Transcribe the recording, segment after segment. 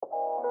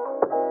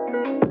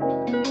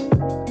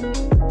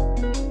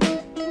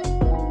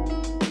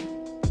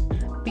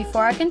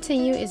Before I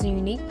Continue is a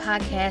unique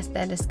podcast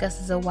that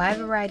discusses a wide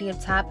variety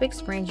of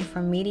topics ranging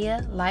from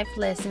media, life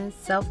lessons,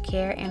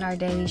 self-care, and our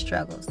daily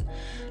struggles.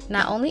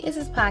 Not only is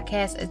this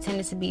podcast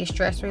intended to be a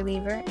stress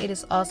reliever, it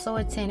is also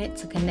intended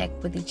to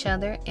connect with each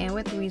other and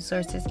with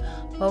resources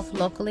both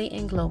locally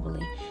and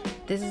globally.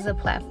 This is a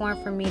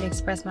platform for me to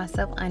express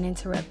myself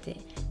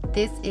uninterrupted.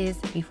 This is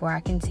Before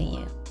I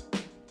Continue.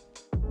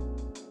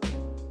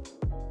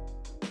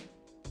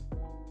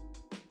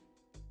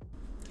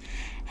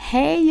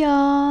 Hey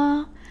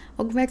y'all,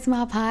 welcome back to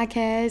my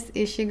podcast.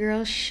 It's your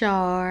girl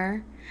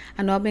Shar.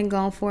 I know I've been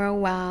gone for a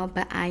while,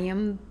 but I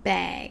am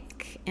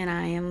back and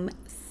I am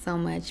so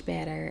much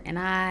better. And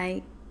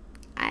I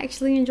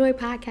actually enjoy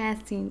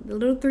podcasting. The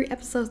little 3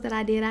 episodes that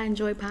I did, I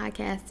enjoy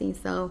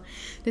podcasting. So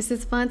this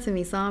is fun to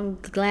me. So I'm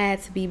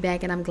glad to be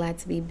back and I'm glad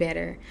to be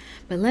better.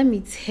 But let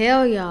me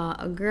tell y'all,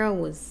 a girl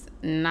was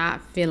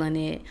not feeling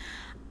it.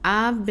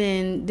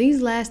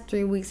 These last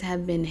 3 weeks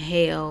have been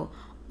hell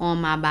on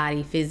my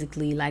body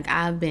physically. Like,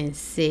 I've been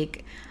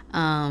sick.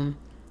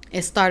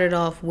 It started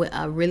off with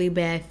a really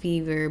bad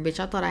fever.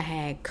 Bitch, I thought I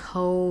had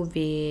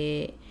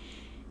COVID.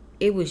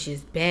 It was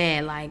just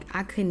bad. Like,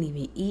 I couldn't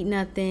even eat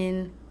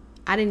nothing.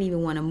 I didn't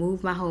even want to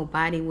move. My whole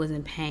body was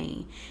in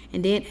pain.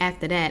 And then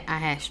after that, I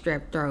had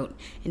strep throat.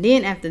 And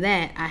then after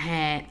that, I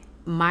had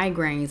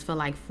migraines for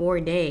like 4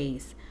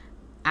 days.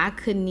 I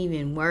couldn't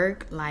even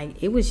work.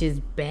 Like, it was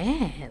just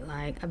bad.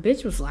 Like, a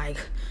bitch was like,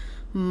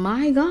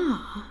 my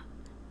God.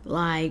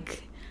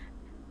 Like,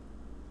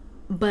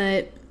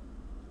 but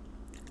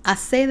I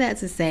say that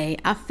to say,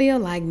 I feel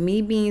like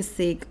me being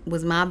sick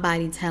was my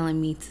body telling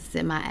me to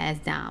sit my ass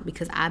down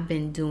because I've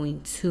been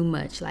doing too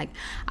much. Like,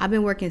 I've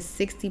been working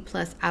 60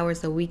 plus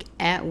hours a week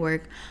at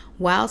work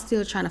while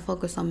still trying to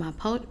focus on my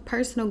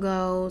personal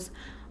goals,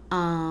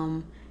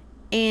 and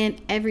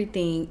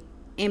everything,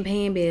 and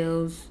paying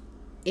bills.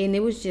 And it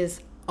was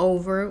just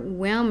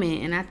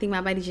overwhelming. And I think my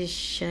body just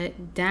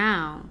shut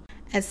down.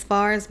 As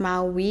far as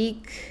my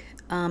week,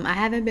 I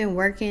haven't been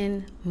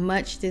working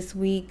much this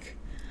week.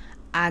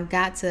 I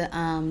got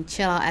to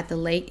chill out at the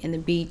lake and the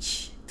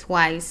beach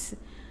twice.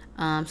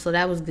 So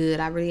that was good.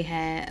 I really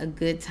had a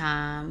good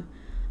time.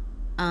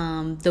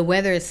 The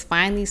weather is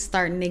finally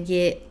starting to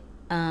get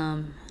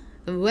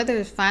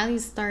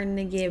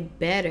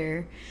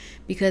better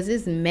because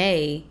it's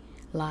May,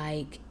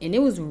 and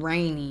it was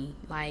rainy.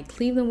 Like,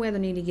 Cleveland weather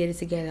need to get it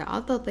together.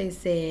 I thought they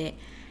said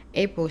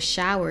April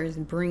showers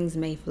brings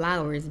May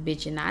flowers,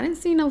 bitch, and I didn't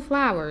see no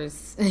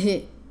flowers.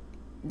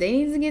 They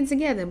need to get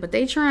together, but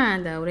they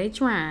trying though. They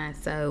trying.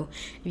 So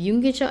if you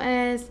can get your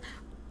ass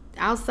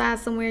outside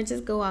somewhere,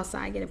 just go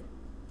outside, get a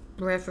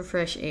breath of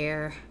fresh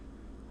air,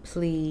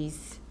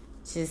 please.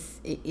 Just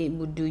it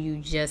will do you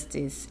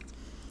justice.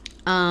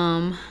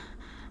 I've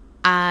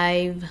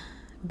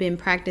been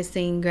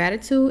practicing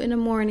gratitude in the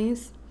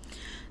mornings.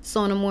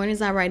 So in the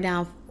mornings I write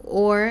down,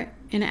 or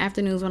in the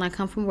afternoons when I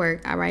come from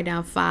work, I write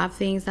down 5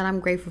 things that I'm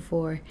grateful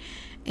for.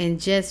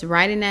 And just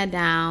writing that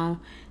down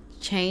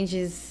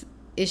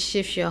it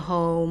shifts your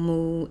whole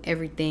mood,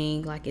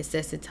 everything. Like, it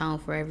sets the tone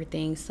for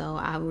everything. So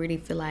I really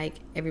feel like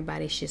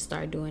everybody should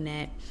start doing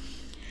that.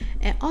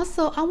 And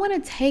also, I want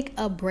to take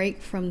a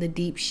break from the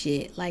deep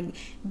shit. Like,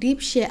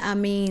 deep shit, I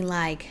mean,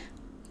 like,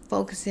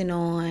 focusing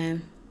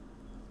on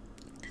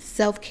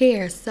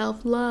self-care,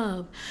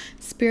 self-love,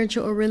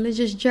 spiritual or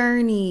religious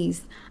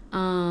journeys,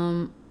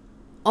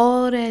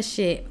 all that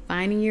shit,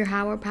 finding your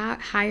higher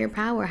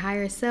power,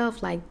 higher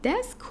self. Like,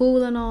 that's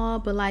cool and all,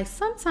 but like,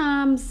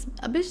 sometimes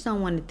a bitch don't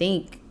want to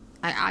think.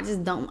 Like, I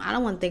don't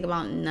want to think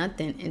about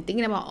nothing, and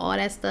thinking about all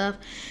that stuff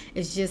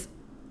is just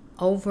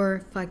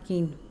over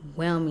fucking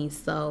whelming.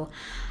 So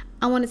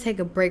I want to take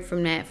a break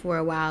from that for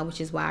a while,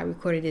 which is why I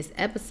recorded this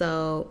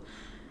episode,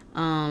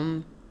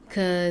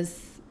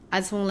 because I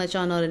just want to let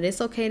y'all know that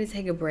it's okay to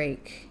take a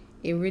break.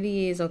 It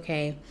really is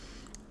okay.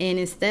 And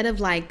instead of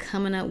like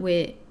coming up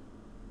with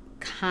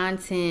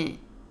content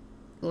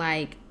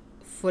like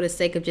for the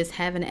sake of just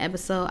having an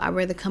episode, I'd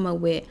rather come up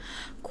with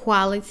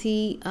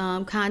quality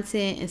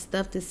content and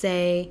stuff to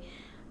say,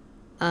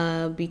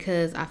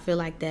 because I feel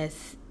like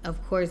that's,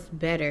 of course,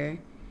 better.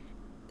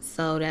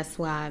 So that's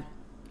why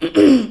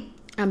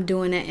I'm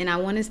doing that. And I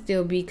want to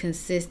still be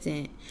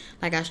consistent.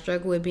 Like, I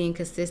struggle with being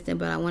consistent,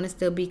 but I want to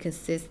still be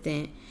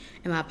consistent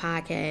in my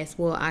podcast.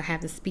 Well, I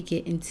have to speak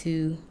it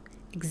into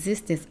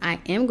existence. I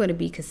am going to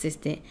be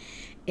consistent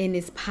in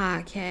this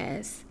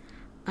podcast.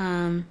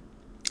 And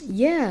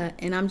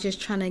I'm just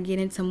trying to get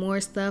into more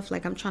stuff.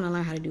 Like, I'm trying to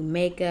learn how to do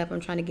makeup. I'm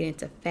trying to get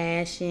into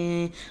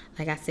fashion.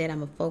 Like I said, I'm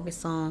going to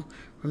focus on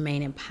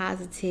remaining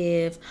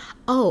positive.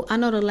 Oh, I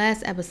know the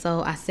last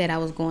episode I said I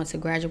was going to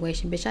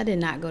graduation. Bitch, I did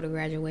not go to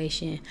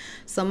graduation.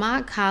 So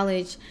my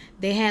college,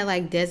 they had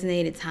like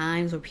designated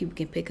times where people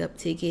can pick up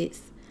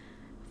tickets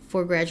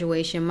for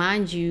graduation.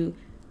 Mind you,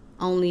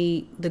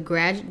 only the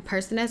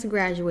person that's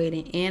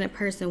graduating and a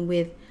person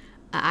with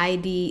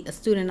a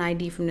student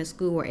ID from the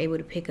school were able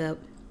to pick up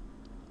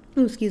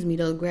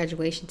those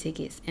graduation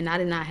tickets. And I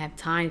did not have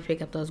time to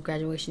pick up those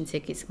graduation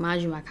tickets.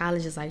 Mind you, my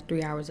college is like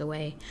 3 hours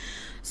away.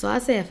 So I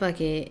said,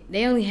 fuck it.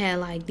 They only had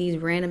like these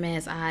random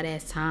ass, odd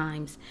ass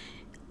times.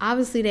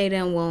 Obviously, they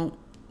didn't want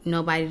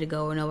nobody to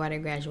go or nobody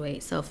to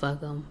graduate. So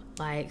fuck them.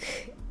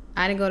 Like,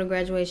 I didn't go to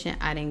graduation.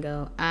 I didn't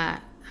go. I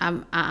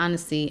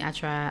honestly, I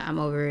tried. I'm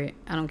over it.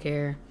 I don't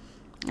care.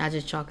 I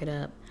just chalk it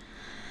up.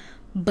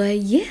 But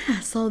yeah,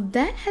 so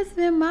that has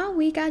been my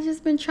week. I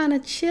just been trying to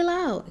chill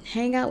out,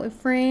 hang out with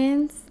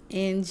friends,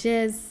 and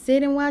just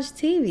sit and watch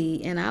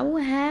TV. And I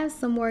will have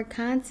some more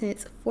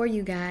content for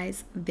you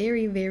guys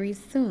very, very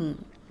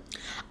soon.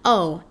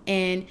 Oh,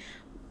 and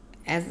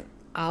as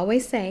I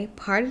always say,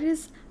 part of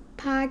this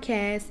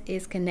podcast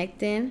is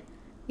connecting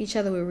each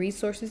other with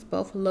resources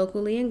both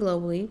locally and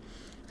globally.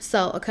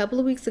 So a couple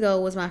of weeks ago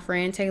was my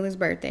friend Taylor's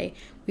birthday.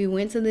 We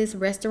went to this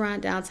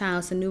restaurant downtown.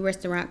 It's a new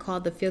restaurant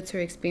called The Filter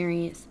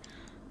Experience.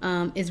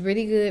 It's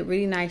really good,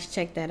 really nice.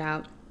 Check that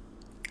out.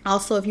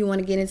 Also, if you want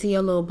to get into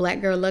your little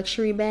black girl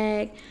luxury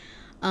bag,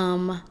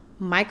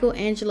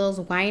 Michelangelo's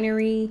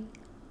Winery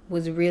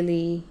was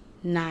really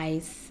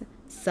nice.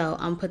 So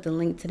I'm put the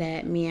link to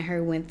that. Me and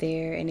her went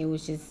there, and it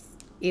was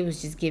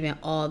just giving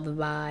all the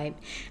vibe.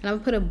 And I'm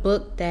gonna put a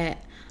book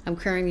that I'm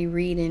currently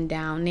reading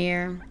down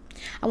there.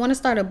 I want to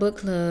start a book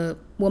club.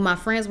 Well, my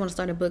friends want to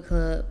start a book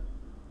club,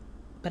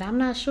 but I'm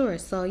not sure.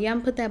 So yeah, I'm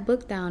gonna put that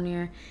book down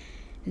there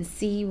and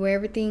see where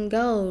everything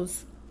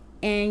goes.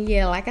 And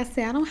yeah, like I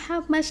said, I don't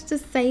have much to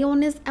say on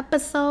this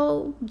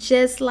episode.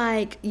 Just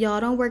like, y'all,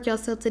 don't work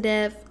yourself to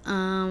death.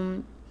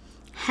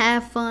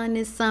 Have fun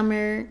this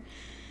summer.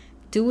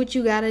 Do what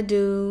you gotta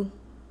do.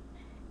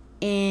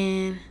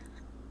 And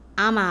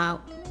I'm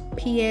out.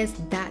 P.S. ...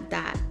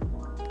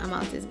 I'm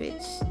out this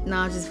bitch. No,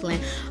 I'm just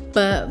playing.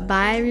 But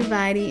bye,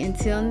 everybody.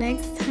 Until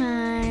next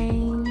time.